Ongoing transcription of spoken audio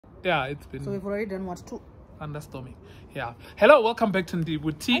Yeah, it's been... So we've already done what, 2? Thunderstorming. Yeah. Hello, welcome back to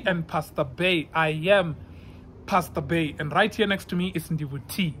Ndivu T and Pastor Bay. I am Pastor Bay, and right here next to me is Ndivu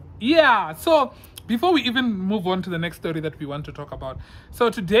T. Yeah, so before we even move on to the next story that we want to talk about, so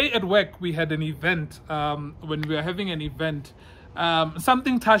today at work we had an event. When we were having an event,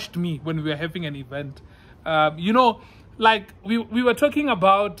 something touched me when we were having an event. You know, like we were talking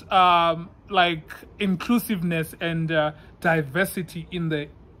about like inclusiveness and diversity in the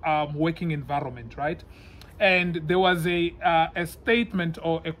working environment, right? And there was a statement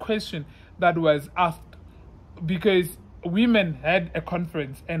or a question that was asked, because women had a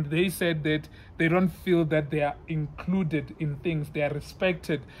conference and they said that they don't feel that they are included in things, they are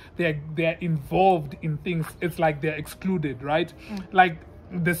respected, they are involved in things. It's like they're excluded, right? Like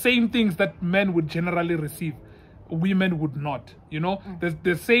the same things that men would generally receive, women would not, you know?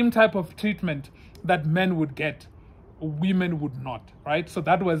 The same type of treatment that men would get, women would not, right? So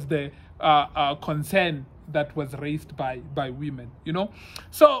that was the concern that was raised by women, you know?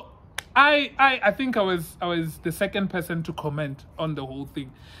 So I think I was the second person to comment on the whole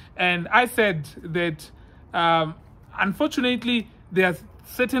thing, and I said that unfortunately there are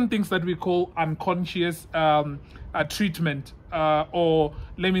certain things that we call unconscious treatment, or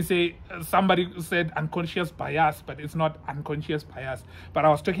let me say, somebody said unconscious bias, but it's not unconscious bias, but I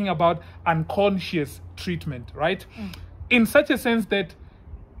was talking about unconscious treatment, right? In such a sense that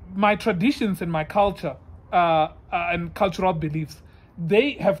my traditions and my culture and cultural beliefs,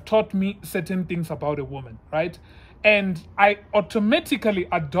 they have taught me certain things about a woman, right? And I automatically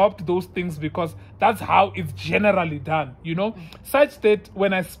adopt those things because that's how it's generally done, you know? Such that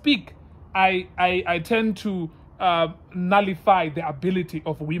when I speak, I tend to nullify the ability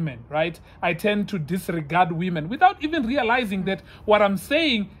of women, right? I tend to disregard women without even realizing that what I'm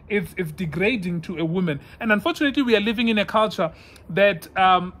saying is degrading to a woman. And unfortunately, we are living in a culture that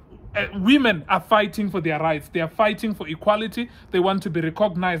women are fighting for their rights. They are fighting for equality. They want to be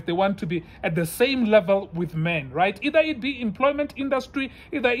recognized. They want to be at the same level with men, right? Either it be employment industry,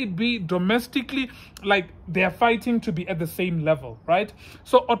 either it be domestically, like they are fighting to be at the same level, right?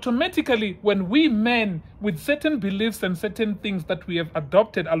 So automatically, when we men with certain beliefs and certain things that we have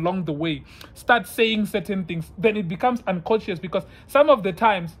adopted along the way start saying certain things, then it becomes unconscious, because some of the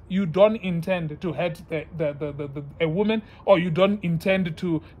times you don't intend to hurt a woman, or you don't intend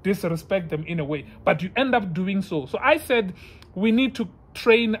to disrespect them in a way, but you end up doing so. So I said we need to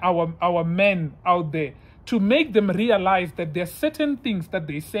train our men out there to make them realize that there are certain things that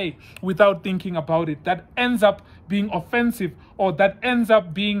they say without thinking about it that ends up being offensive, or that ends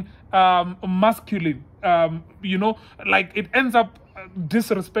up being masculine, you know, like it ends up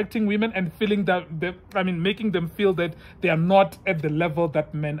disrespecting women and feeling that making them feel that they are not at the level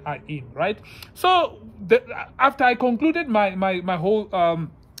that men are in, right? So after I concluded my whole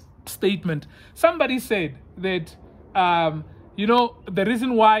statement, somebody said that you know, the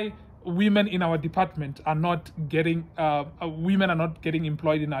reason why women in our department are not getting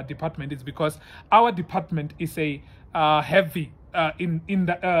employed in our department is because our department is a heavy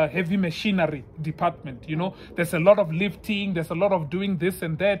heavy machinery department. You know, there's a lot of lifting, there's a lot of doing this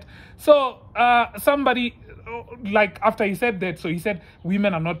and that. So somebody, like, after he said that, so he said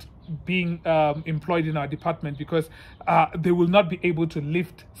women are not being employed in our department because they will not be able to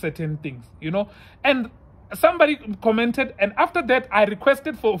lift certain things, you know. And somebody commented, and after that I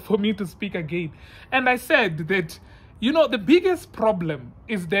requested for me to speak again, and I said that, you know, the biggest problem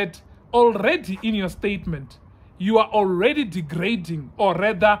is that already in your statement you are already degrading, or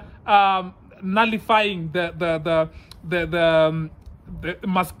rather nullifying the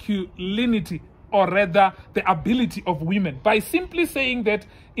masculinity, or rather the ability of women, by simply saying that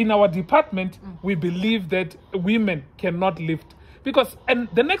in our department we believe that women cannot lift. Because, and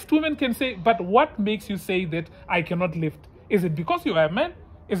the next woman can say, but what makes you say that I cannot lift? Is it because you are a man?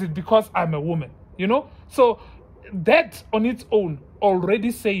 Is it because I'm a woman? You know? So that on its own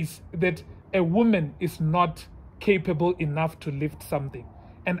already says that a woman is not capable enough to lift something.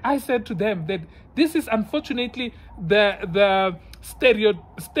 And I said to them that this is unfortunately the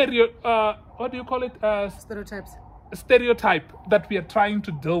what do you call it? Stereotype that we are trying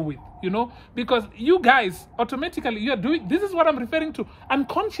to deal with, you know, because you guys automatically, you are doing, this is what I'm referring to,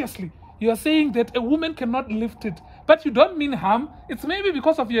 unconsciously you are saying that a woman cannot lift it, but you don't mean harm. It's maybe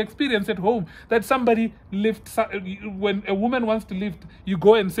because of your experience at home that somebody lifts. When a woman wants to lift, you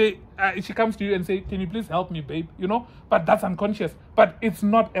go and say, she comes to you and say, can you please help me, babe, you know, but that's unconscious, but it's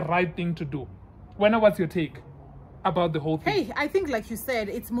not a right thing to do. When was your take? about the whole thing? Hey, I think like you said,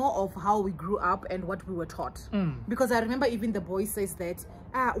 it's more of how we grew up and what we were taught. Because I remember even the boy says that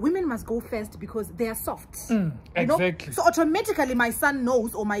women must go first because they are soft. Exactly. So automatically my son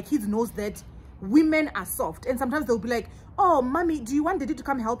knows, or my kids knows, that women are soft. And sometimes they'll be like, oh, mommy, do you want daddy to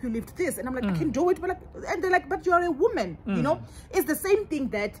come help you lift this? And I'm like, I can do it. But and they're like, but you're a woman. You know, it's the same thing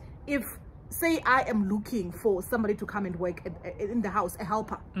that if, say, I am looking for somebody to come and work in the house, a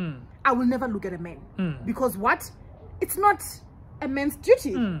helper, I will never look at a man. Because what? It's not a man's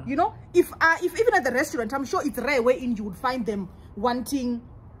duty. You know, if even at the restaurant, I'm sure it's rare wherein you would find them wanting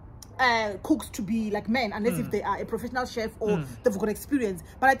cooks to be like men, unless if they are a professional chef or they've got experience.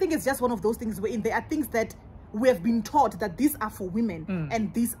 But I think it's just one of those things wherein there are things that we have been taught that these are for women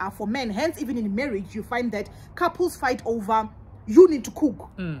and these are for men. Hence, even in marriage, you find that couples fight over, you need to cook.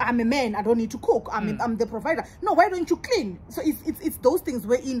 I'm a man, I don't need to cook. I'm the provider. No, why don't you clean? So it's those things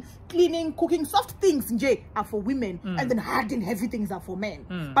wherein cleaning, cooking, soft things are for women, and then hard and heavy things are for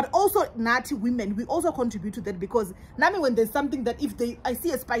men. But also naughty women, we also contribute to that, because Nami, when there's something that I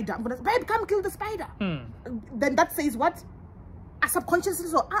see a spider, I'm gonna say, babe, come kill the spider. Then that says what? I subconsciously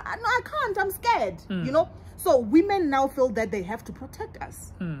so no, I can't, I'm scared. You know? So women now feel that they have to protect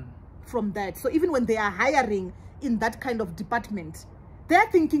us from that. So even when they are hiring in that kind of department, they're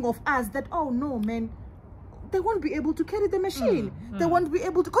thinking of us that, oh no, man, they won't be able to carry the machine. They won't be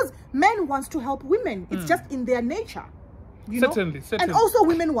able to, because men wants to help women. It's just in their nature, you know. Certainly. And also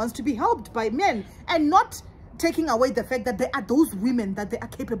women wants to be helped by men, and not taking away the fact that there are those women that they are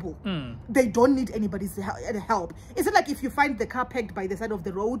capable. They don't need anybody's help. Is it like if you find the car parked by the side of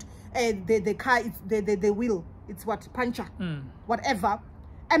the road and the car, it's the wheel, it's what, puncture, whatever,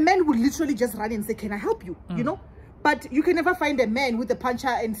 a man will literally just run and say, can I help you? You know. But you can never find a man with a puncher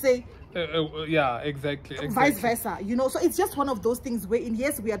and say, yeah, exactly. Vice versa, you know. So it's just one of those things where,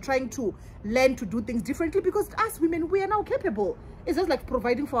 yes, we are trying to learn to do things differently, because us women, we are now capable. It's just like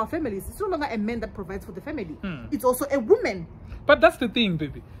providing for our families. It's no longer a man that provides for the family. It's also a woman. But that's the thing,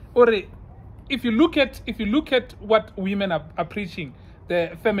 baby. Or if you look at what women are preaching,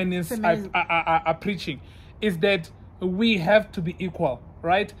 the feminists are preaching, is that we have to be equal,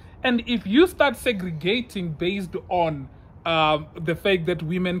 right? And if you start segregating based on the fact that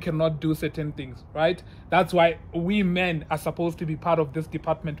women cannot do certain things, right? That's why we men are supposed to be part of this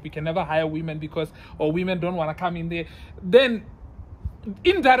department. We can never hire women because, or women don't want to come in there. Then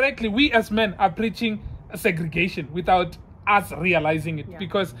indirectly, we as men are preaching segregation without us realizing it.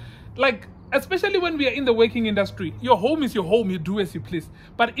 Because, like, especially when we are in the working industry, your home is your home, you do as you please.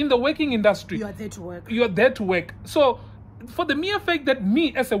 But in the working industry, you are there to work. You are there to work. So for the mere fact that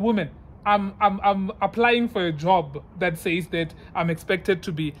me as a woman, I'm applying for a job that says that I'm expected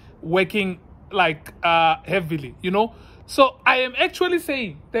to be working like heavily, you know. So I am actually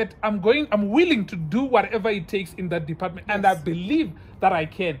saying that I'm willing to do whatever it takes in that department, and I believe that I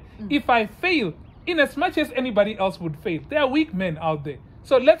can. If I fail, in as much as anybody else would fail, there are weak men out there.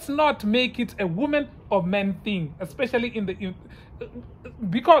 So let's not make it a woman or man thing, especially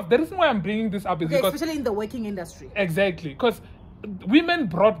because the reason why I'm bringing this up is because, especially in the working industry. Exactly, because women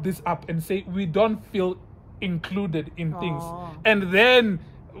brought this up and say we don't feel included in things, and then,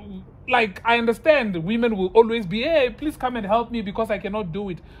 like, I understand women will always be, hey, please come and help me because I cannot do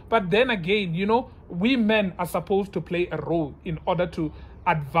it. But then again, you know, we men are supposed to play a role in order to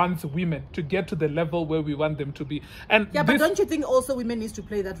advance women to get to the level where we want them to be. And yeah, but don't you think also women needs to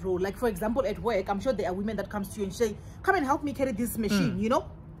play that role? Like, for example, at work, I'm sure there are women that comes to you and say, come and help me carry this machine, you know?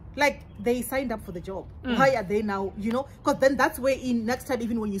 Like, they signed up for the job. Why are they now, you know? Because then that's where next time,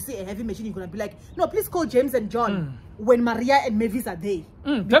 even when you see a heavy machine, you're going to be like, no, please call James and John when Maria and Mavis are there.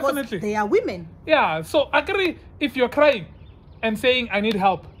 Definitely. They are women. Yeah, so agree, if you're crying and saying, I need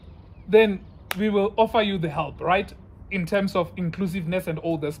help, then we will offer you the help, right? In terms of inclusiveness and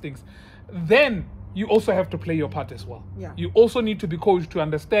all those things. Then you also have to play your part as well. Yeah. You also need to be coached to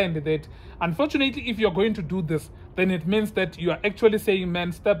understand that, unfortunately, if you're going to do this, then it means that you are actually saying,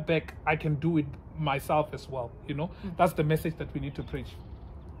 man, step back, I can do it myself as well. You know, that's the message that we need to preach.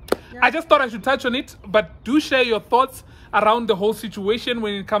 Yeah. I just thought I should touch on it, but do share your thoughts around the whole situation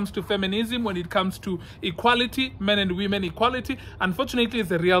when it comes to feminism, when it comes to equality, men and women equality. Unfortunately,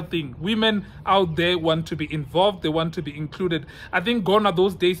 it's a real thing. Women out there want to be involved. They want to be included. I think gone are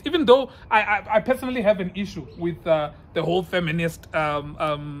those days, even though I personally have an issue with the whole feminist,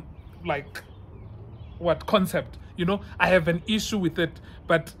 concept. You know, I have an issue with it,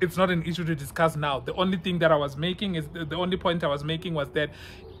 but it's not an issue to discuss now. The only thing that I was making is, the only point I was making was that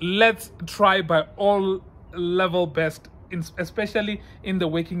let's try by all level best, especially in the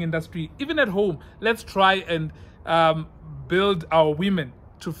working industry, even at home, let's try and build our women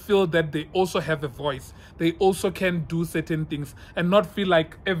to feel that they also have a voice. They also can do certain things and not feel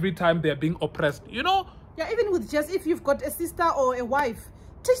like every time they're being oppressed, you know? Yeah, even with just if you've got a sister or a wife,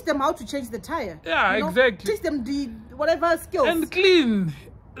 teach them how to change the tire. Yeah, you know? exactly. Teach them the whatever skills. And clean,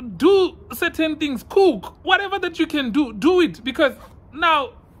 do certain things, cook, whatever that you can do it, because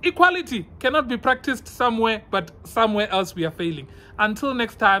now equality cannot be practiced somewhere, but somewhere else we are failing. Until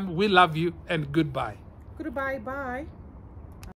next time, we love you and goodbye. Goodbye, bye.